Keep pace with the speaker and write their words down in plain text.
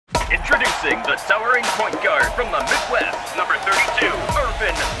Introducing the towering point guard from the Midwest, number 32,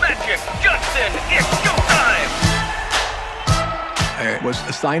 Earvin Magic Johnson. It's showtime! I was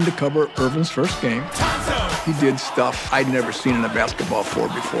assigned to cover Earvin's first game. He did stuff I'd never seen in a basketball floor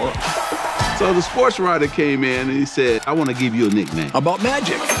before. So the sports writer came in and he said, I want to give you a nickname. About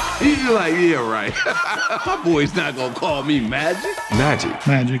magic. He's like, yeah, right. My boy's not going to call me Magic. Magic.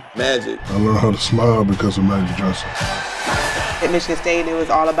 Magic. Magic. I learned how to smile because of Magic Johnson. At Michigan State, it was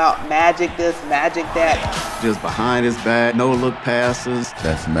all about magic this, magic that. Just behind his back, no look passes.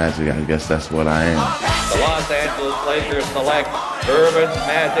 That's magic. I guess that's what I am. The Los Angeles Lakers select Earvin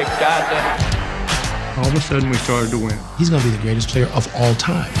Magic Johnson. All of a sudden, we started to win. He's going to be the greatest player of all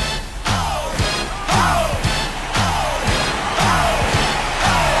time.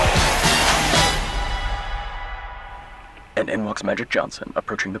 And in walks Magic Johnson,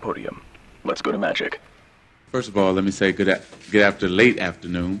 approaching the podium. Let's go to Magic. First of all, let me say good late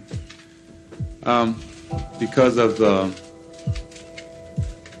afternoon. Because of the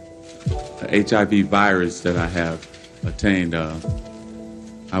HIV virus that I have attained,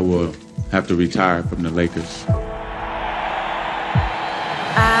 I will have to retire from the Lakers.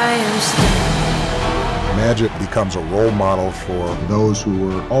 Magic becomes a role model for those who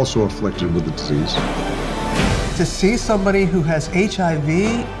were also afflicted with the disease. To see somebody who has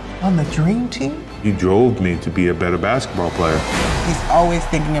HIV on the dream team? He drove me to be a better basketball player. He's always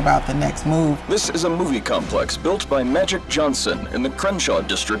thinking about the next move. This is a movie complex built by Magic Johnson in the Crenshaw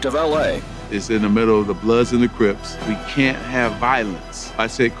district of LA. It's in the middle of the Bloods and the Crips. We can't have violence. I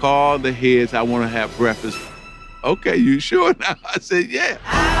said, call the heads. I want to have breakfast. Okay, you sure now? I said, yeah.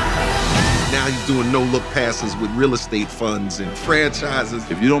 Now he's doing no-look passes with real estate funds and franchises.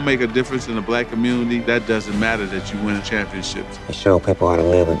 If you don't make a difference in the black community, that doesn't matter that you win a championship. To show people how to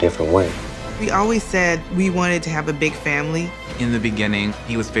live a different way. We always said we wanted to have a big family. In the beginning,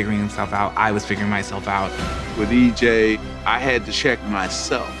 he was figuring himself out. I was figuring myself out. With EJ, I had to check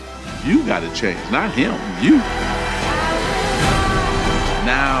myself. You got to change, not him, you.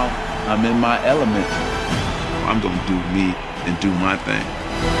 Now I'm in my element. I'm going to do me and do my thing.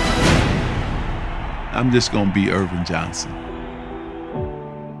 I'm just going to be Earvin Johnson.